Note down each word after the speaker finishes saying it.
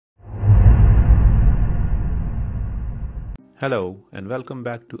Hello and welcome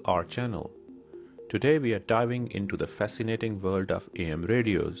back to our channel. Today we are diving into the fascinating world of AM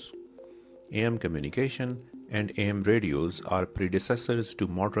radios. AM communication and AM radios are predecessors to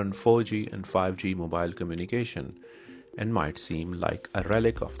modern 4G and 5G mobile communication and might seem like a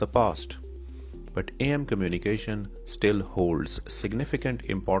relic of the past. But AM communication still holds significant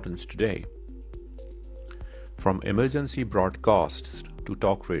importance today. From emergency broadcasts to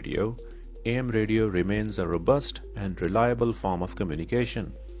talk radio, AM radio remains a robust and reliable form of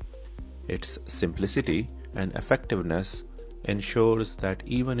communication. Its simplicity and effectiveness ensures that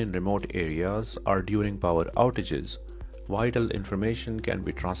even in remote areas or during power outages, vital information can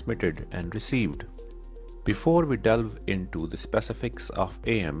be transmitted and received. Before we delve into the specifics of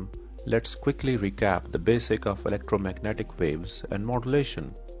AM, let's quickly recap the basics of electromagnetic waves and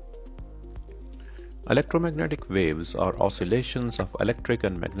modulation. Electromagnetic waves are oscillations of electric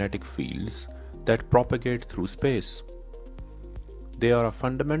and magnetic fields that propagate through space. They are a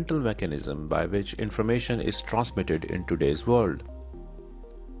fundamental mechanism by which information is transmitted in today's world.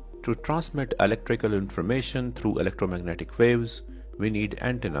 To transmit electrical information through electromagnetic waves, we need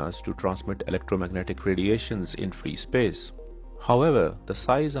antennas to transmit electromagnetic radiations in free space. However, the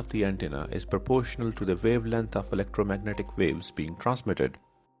size of the antenna is proportional to the wavelength of electromagnetic waves being transmitted.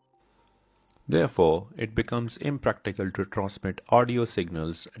 Therefore, it becomes impractical to transmit audio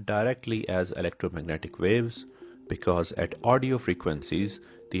signals directly as electromagnetic waves because at audio frequencies,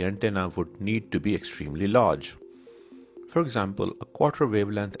 the antenna would need to be extremely large. For example, a quarter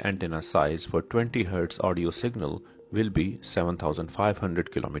wavelength antenna size for 20 Hz audio signal will be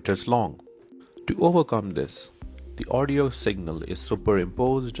 7,500 km long. To overcome this, the audio signal is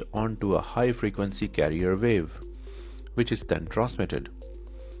superimposed onto a high-frequency carrier wave, which is then transmitted.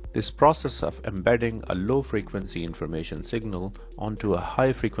 This process of embedding a low-frequency information signal onto a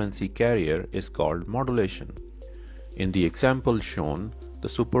high-frequency carrier is called modulation. In the example shown, the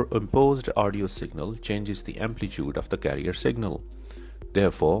superimposed audio signal changes the amplitude of the carrier signal.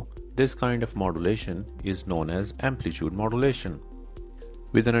 Therefore, this kind of modulation is known as amplitude modulation.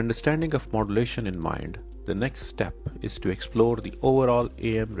 With an understanding of modulation in mind, the next step is to explore the overall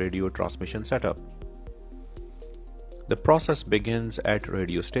AM radio transmission setup. The process begins at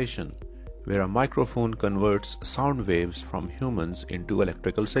radio station, where a microphone converts sound waves from humans into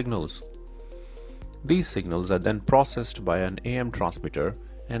electrical signals. These signals are then processed by an AM transmitter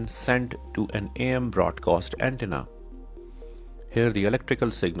and sent to an AM broadcast antenna. Here the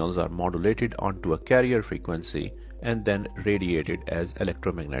electrical signals are modulated onto a carrier frequency and then radiated as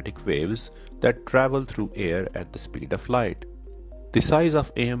electromagnetic waves that travel through air at the speed of light. The size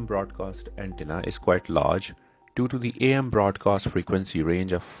of AM broadcast antenna is quite large due to the AM broadcast frequency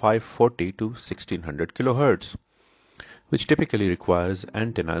range of 540 to 1600 kHz, which typically requires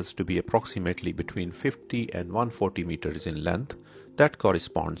antennas to be approximately between 50 and 140 meters in length. That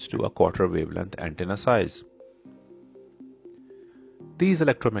corresponds to a quarter wavelength antenna size. These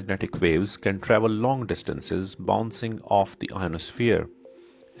electromagnetic waves can travel long distances bouncing off the ionosphere,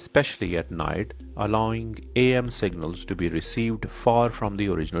 especially at night, allowing AM signals to be received far from the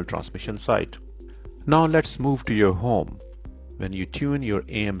original transmission site. Now let's move to your home. When you tune your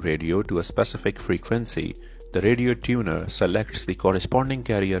AM radio to a specific frequency, the radio tuner selects the corresponding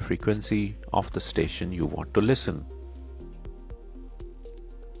carrier frequency of the station you want to listen.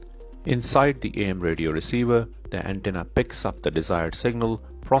 Inside the AM radio receiver, the antenna picks up the desired signal,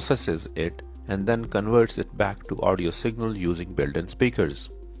 processes it, and then converts it back to audio signal using built-in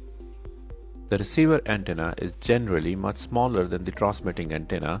speakers. The receiver antenna is generally much smaller than the transmitting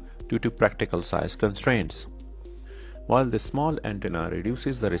antenna due to practical size constraints. While this small antenna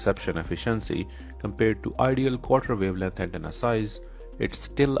reduces the reception efficiency compared to ideal quarter wavelength antenna size, it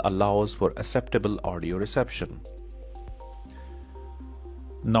still allows for acceptable audio reception.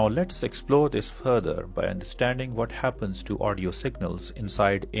 Now let's explore this further by understanding what happens to audio signals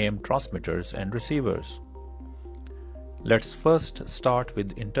inside AM transmitters and receivers. Let's first start with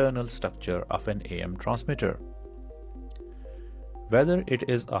the internal structure of an AM transmitter. Whether it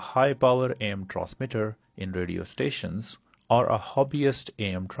is a high-power AM transmitter in radio stations or a hobbyist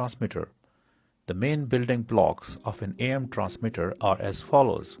AM transmitter, the main building blocks of an AM transmitter are as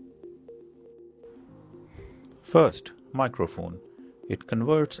follows. First, microphone. It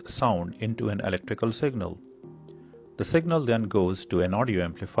converts sound into an electrical signal. The signal then goes to an audio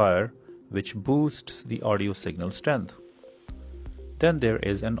amplifier, which boosts the audio signal strength. Then there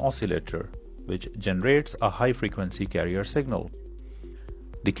is an oscillator, which generates a high-frequency carrier signal.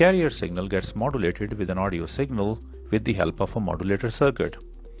 The carrier signal gets modulated with an audio signal with the help of a modulator circuit,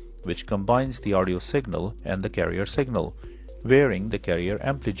 which combines the audio signal and the carrier signal, varying the carrier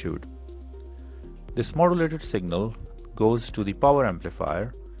amplitude. This modulated signal goes to the power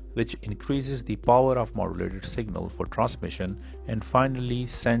amplifier, which increases the power of modulated signal for transmission and finally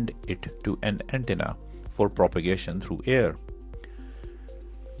send it to an antenna for propagation through air.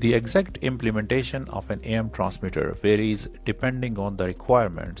 The exact implementation of an AM transmitter varies depending on the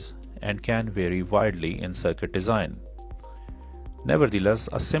requirements and can vary widely in circuit design. Nevertheless,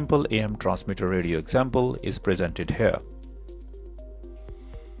 a simple AM transmitter radio example is presented here.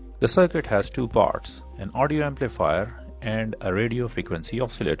 The circuit has two parts, an audio amplifier and a radio frequency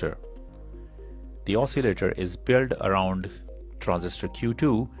oscillator. The oscillator is built around transistor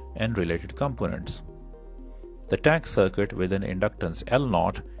Q2 and related components. The tag circuit with an inductance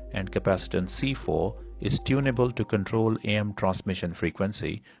L0 and capacitance C4 is tunable to control AM transmission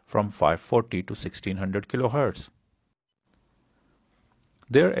frequency from 540 to 1600 kHz.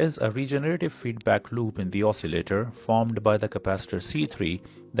 There is a regenerative feedback loop in the oscillator formed by the capacitor C3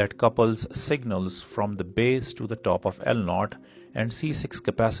 that couples signals from the base to the top of L0, and C6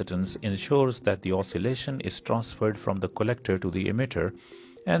 capacitance ensures that the oscillation is transferred from the collector to the emitter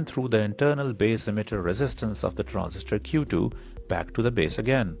and through the internal base emitter resistance of the transistor Q2 back to the base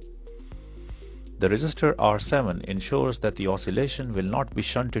again. The resistor R7 ensures that the oscillation will not be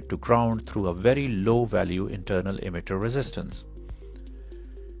shunted to ground through a very low value internal emitter resistance.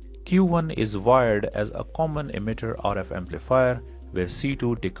 Q1 is wired as a common emitter RF amplifier where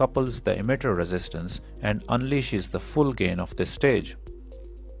C2 decouples the emitter resistance and unleashes the full gain of this stage.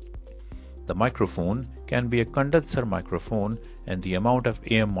 The microphone can be a condenser microphone and the amount of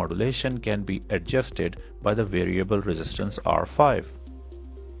AM modulation can be adjusted by the variable resistance R5.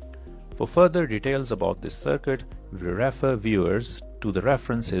 For further details about this circuit, we refer viewers to the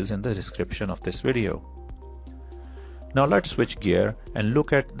references in the description of this video. Now let's switch gear and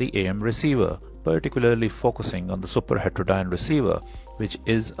look at the AM receiver, particularly focusing on the superheterodyne receiver, which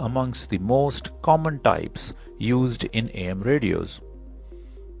is amongst the most common types used in AM radios.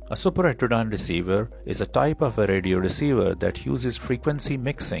 A superheterodyne receiver is a type of a radio receiver that uses frequency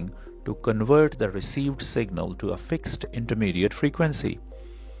mixing to convert the received signal to a fixed intermediate frequency.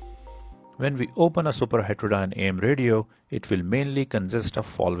 When we open a superheterodyne AM radio, it will mainly consist of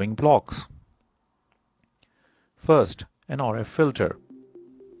following blocks. First, an RF filter.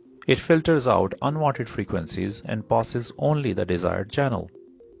 It filters out unwanted frequencies and passes only the desired channel.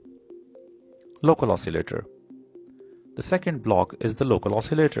 Local oscillator. The second block is the local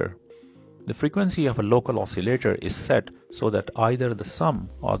oscillator. The frequency of a local oscillator is set so that either the sum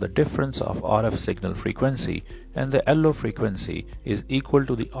or the difference of RF signal frequency and the LO frequency is equal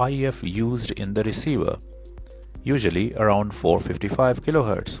to the IF used in the receiver, usually around 455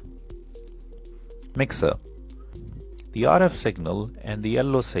 kHz. Mixer. The RF signal and the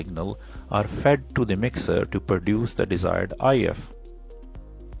LO signal are fed to the mixer to produce the desired IF.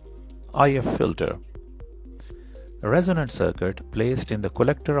 IF filter. A resonant circuit placed in the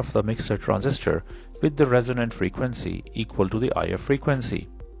collector of the mixer transistor with the resonant frequency equal to the IF frequency.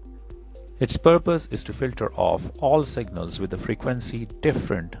 Its purpose is to filter off all signals with a frequency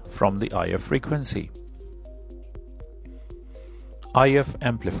different from the IF frequency. IF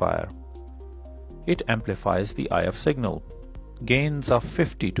amplifier. It amplifies the IF signal. Gains of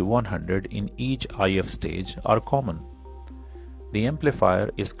 50 to 100 in each IF stage are common. The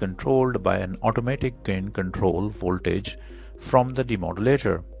amplifier is controlled by an automatic gain control voltage from the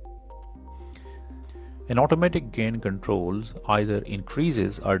demodulator. An automatic gain controls either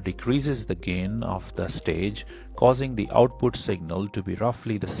increases or decreases the gain of the stage, causing the output signal to be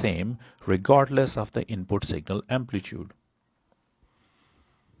roughly the same regardless of the input signal amplitude.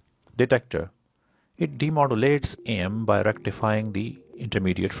 Detector. It demodulates AM by rectifying the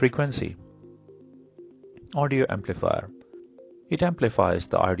intermediate frequency. Audio amplifier. It amplifies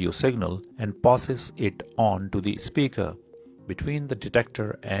the audio signal and passes it on to the speaker. Between the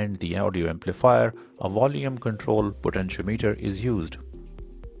detector and the audio amplifier, a volume control potentiometer is used.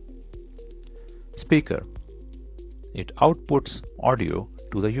 Speaker. It outputs audio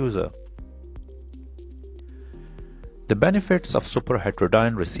to the user. The benefits of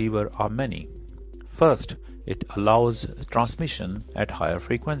superheterodyne receiver are many. First, it allows transmission at higher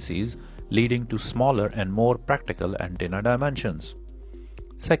frequencies, leading to smaller and more practical antenna dimensions.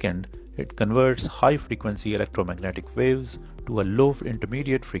 Second, it converts high-frequency electromagnetic waves to a low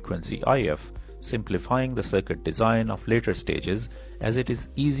intermediate frequency IF, simplifying the circuit design of later stages as it is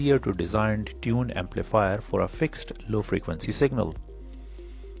easier to design tuned amplifier for a fixed low-frequency signal.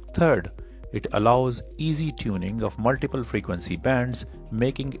 Third, it allows easy tuning of multiple frequency bands,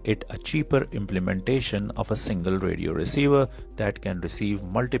 making it a cheaper implementation of a single radio receiver that can receive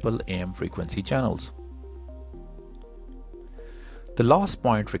multiple AM frequency channels. The last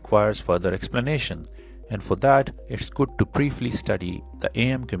point requires further explanation. and for that it's good to briefly study the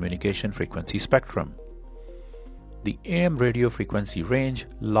AM communication frequency spectrum. The AM radio frequency range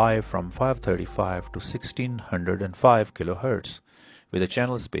lie from 535 to 1605 kHz with a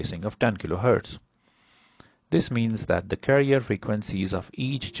channel spacing of 10 kHz. This means that the carrier frequencies of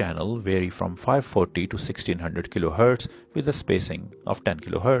each channel vary from 540 to 1600 kHz with a spacing of 10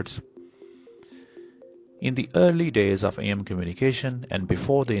 kHz. In the early days of AM communication and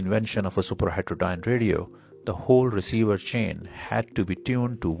before the invention of a superheterodyne radio, the whole receiver chain had to be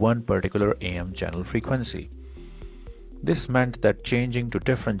tuned to one particular AM channel frequency. This meant that changing to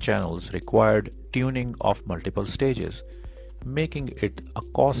different channels required tuning of multiple stages, making it a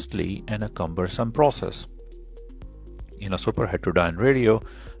costly and a cumbersome process. In a superheterodyne radio,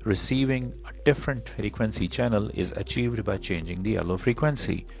 receiving a different frequency channel is achieved by changing the LO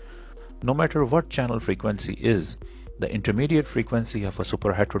frequency. No matter what channel frequency is, the intermediate frequency of a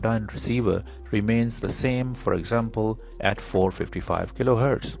superheterodyne receiver remains the same, for example, at 455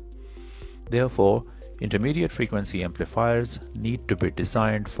 kHz. Therefore, intermediate frequency amplifiers need to be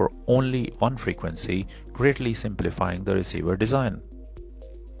designed for only one frequency, greatly simplifying the receiver design.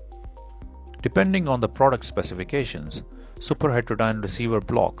 Depending on the product specifications, superheterodyne receiver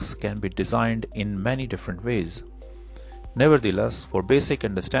blocks can be designed in many different ways. Nevertheless, for basic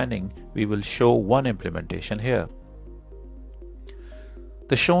understanding, we will show one implementation here.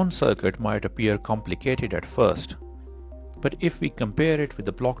 The shown circuit might appear complicated at first, but if we compare it with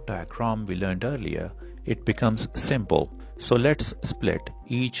the block diagram we learned earlier, it becomes simple. So let's split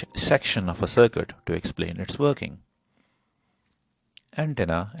each section of a circuit to explain its working.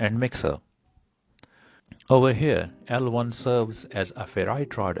 Antenna and mixer. Over here, L1 serves as a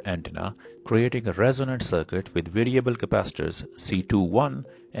ferrite rod antenna, creating a resonant circuit with variable capacitors C21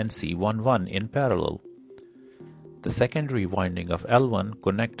 and C11 in parallel. The secondary winding of L1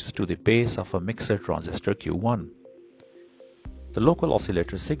 connects to the base of a mixer transistor Q1. The local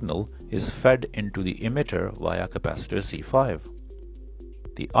oscillator signal is fed into the emitter via capacitor C5.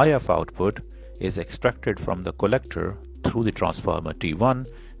 The IF output is extracted from the collector through the transformer T1,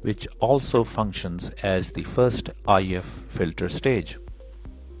 which also functions as the first IF filter stage.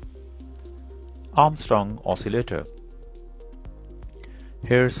 Armstrong oscillator.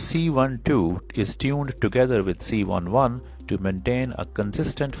 Here C12 is tuned together with C11 to maintain a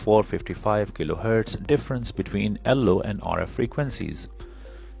consistent 455 kHz difference between LO and RF frequencies.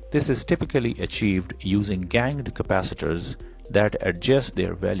 This is typically achieved using ganged capacitors that adjust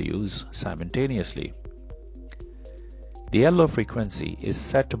their values simultaneously. The LO frequency is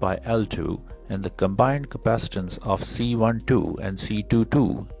set by L2 and the combined capacitance of C12 and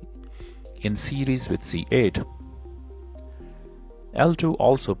C22 in series with C8. L2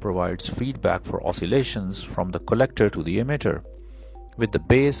 also provides feedback for oscillations from the collector to the emitter, with the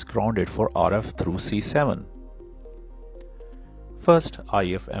base grounded for RF through C7. First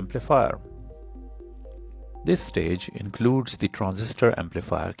IF amplifier. This stage includes the transistor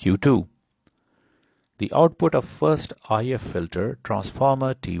amplifier Q2. The output of first IF filter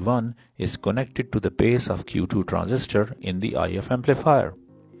transformer T1 is connected to the base of Q2 transistor in the IF amplifier.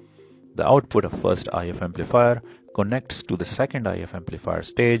 The output of first IF amplifier connects to the second IF amplifier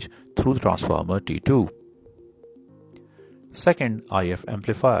stage through the transformer T2. Second IF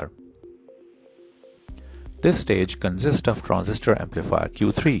amplifier. This stage consists of transistor amplifier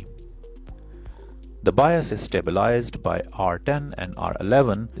Q3. The bias is stabilized by R10 and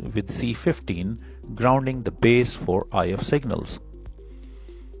R11 with C15 grounding the base for IF signals.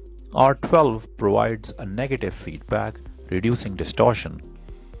 R12 provides a negative feedback, reducing distortion.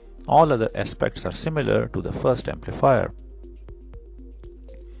 All other aspects are similar to the first amplifier.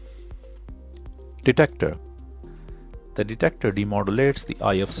 Detector. The detector demodulates the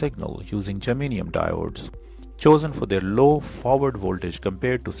IF signal using germanium diodes, chosen for their low forward voltage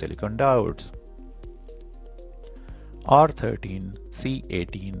compared to silicon diodes. R13,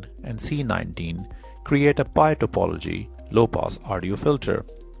 C18, and C19 create a pi topology low-pass audio filter,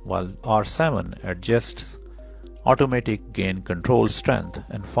 while R7 adjusts automatic gain control strength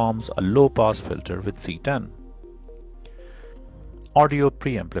and forms a low-pass filter with C10. Audio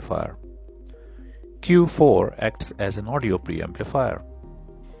preamplifier. Q4 acts as an audio preamplifier.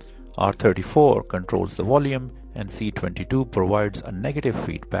 R34 controls the volume and C22 provides a negative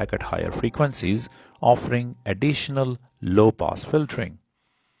feedback at higher frequencies, offering additional low-pass filtering.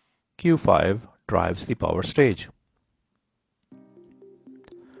 Q5 drives the power stage.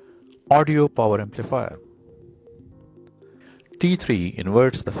 Audio power amplifier. T3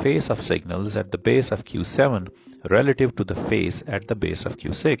 inverts the phase of signals at the base of Q7 relative to the phase at the base of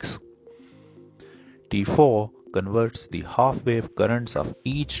Q6. T4 converts the half-wave currents of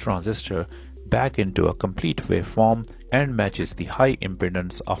each transistor back into a complete waveform and matches the high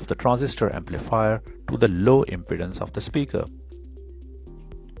impedance of the transistor amplifier to the low impedance of the speaker.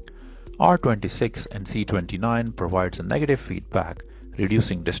 R26 and C29 provides a negative feedback,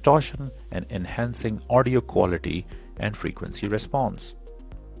 reducing distortion and enhancing audio quality and frequency response.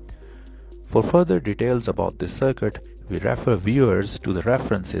 For further details about this circuit, we refer viewers to the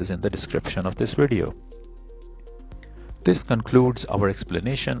references in the description of this video. This concludes our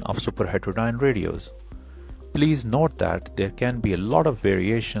explanation of superheterodyne radios. Please note that there can be a lot of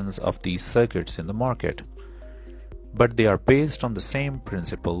variations of these circuits in the market, but they are based on the same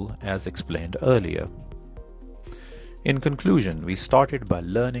principle as explained earlier. In conclusion, we started by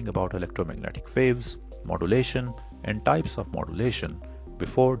learning about electromagnetic waves, modulation, and types of modulation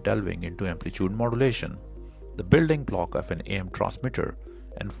before delving into amplitude modulation, the building block of an AM transmitter,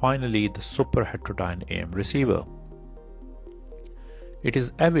 and finally the superheterodyne AM receiver. It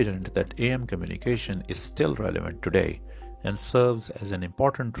is evident that AM communication is still relevant today and serves as an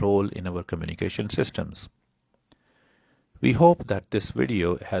important role in our communication systems. We hope that this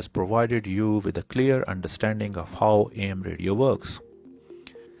video has provided you with a clear understanding of how AM radio works.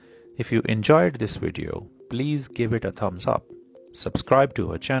 If you enjoyed this video, please give it a thumbs up, subscribe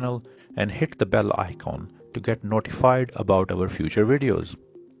to our channel, and hit the bell icon to get notified about our future videos.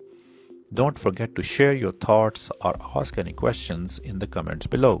 Don't forget to share your thoughts or ask any questions in the comments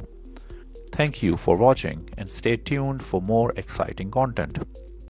below. Thank you for watching and stay tuned for more exciting content.